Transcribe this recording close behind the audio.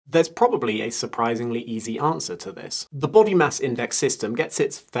There's probably a surprisingly easy answer to this. The body mass index system gets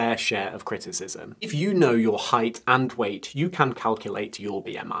its fair share of criticism. If you know your height and weight, you can calculate your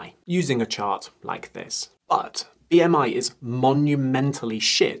BMI using a chart like this. But BMI is monumentally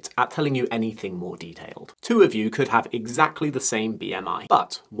shit at telling you anything more detailed. Two of you could have exactly the same BMI,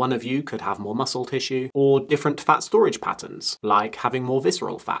 but one of you could have more muscle tissue or different fat storage patterns, like having more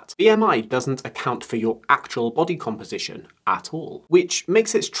visceral fat. BMI doesn't account for your actual body composition at all, which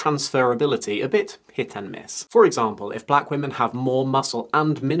makes its transferability a bit hit and miss. For example, if black women have more muscle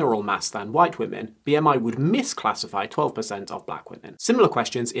and mineral mass than white women, BMI would misclassify 12% of black women. Similar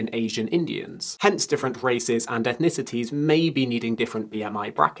questions in Asian Indians. Hence, different races and ethnicities may be needing different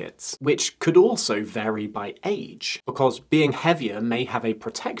BMI brackets, which could also vary by age, because being heavier may have a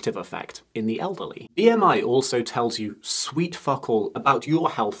protective effect in the elderly. BMI also tells you sweet fuck all about your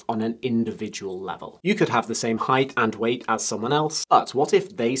health on an individual level. You could have the same height and weight as someone else, but what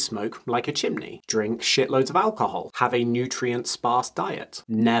if they smoke like a chimney, drink shitloads of alcohol, have a nutrient-sparse diet,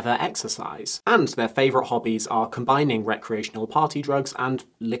 never exercise, and their favourite hobbies are combining recreational party drugs and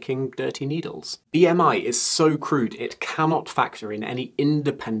licking dirty needles? BMI is so crude it cannot factor in any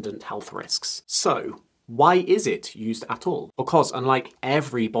independent health risks. So, why is it used at all? Because unlike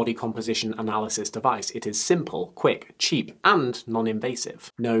every body composition analysis device, it is simple, quick, cheap, and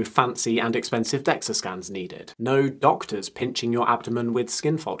non-invasive. No fancy and expensive DEXA scans needed. No doctors pinching your abdomen with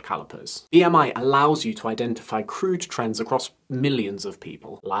skin fold calipers. BMI allows you to identify crude trends across millions of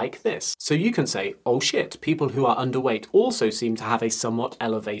people, like this. So you can say, oh shit, people who are underweight also seem to have a somewhat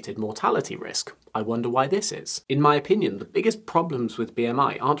elevated mortality risk. I wonder why this is. In my opinion, the biggest problems with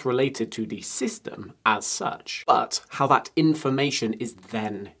BMI aren't related to the system as such, but how that information is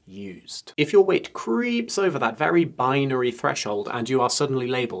then used. If your weight creeps over that very binary threshold and you are suddenly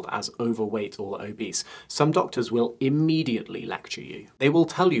labelled as overweight or obese, some doctors will immediately lecture you. They will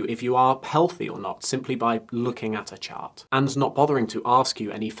tell you if you are healthy or not simply by looking at a chart, and not bothering to ask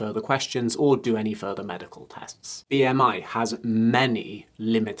you any further questions or do any further medical tests. BMI has many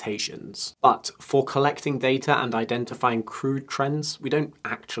limitations, but for collecting data and identifying crude trends, we don't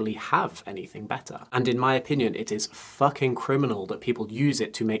actually have anything better. And in my opinion, it is fucking criminal that people use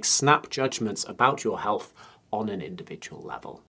it to make snap judgments about your health on an individual level.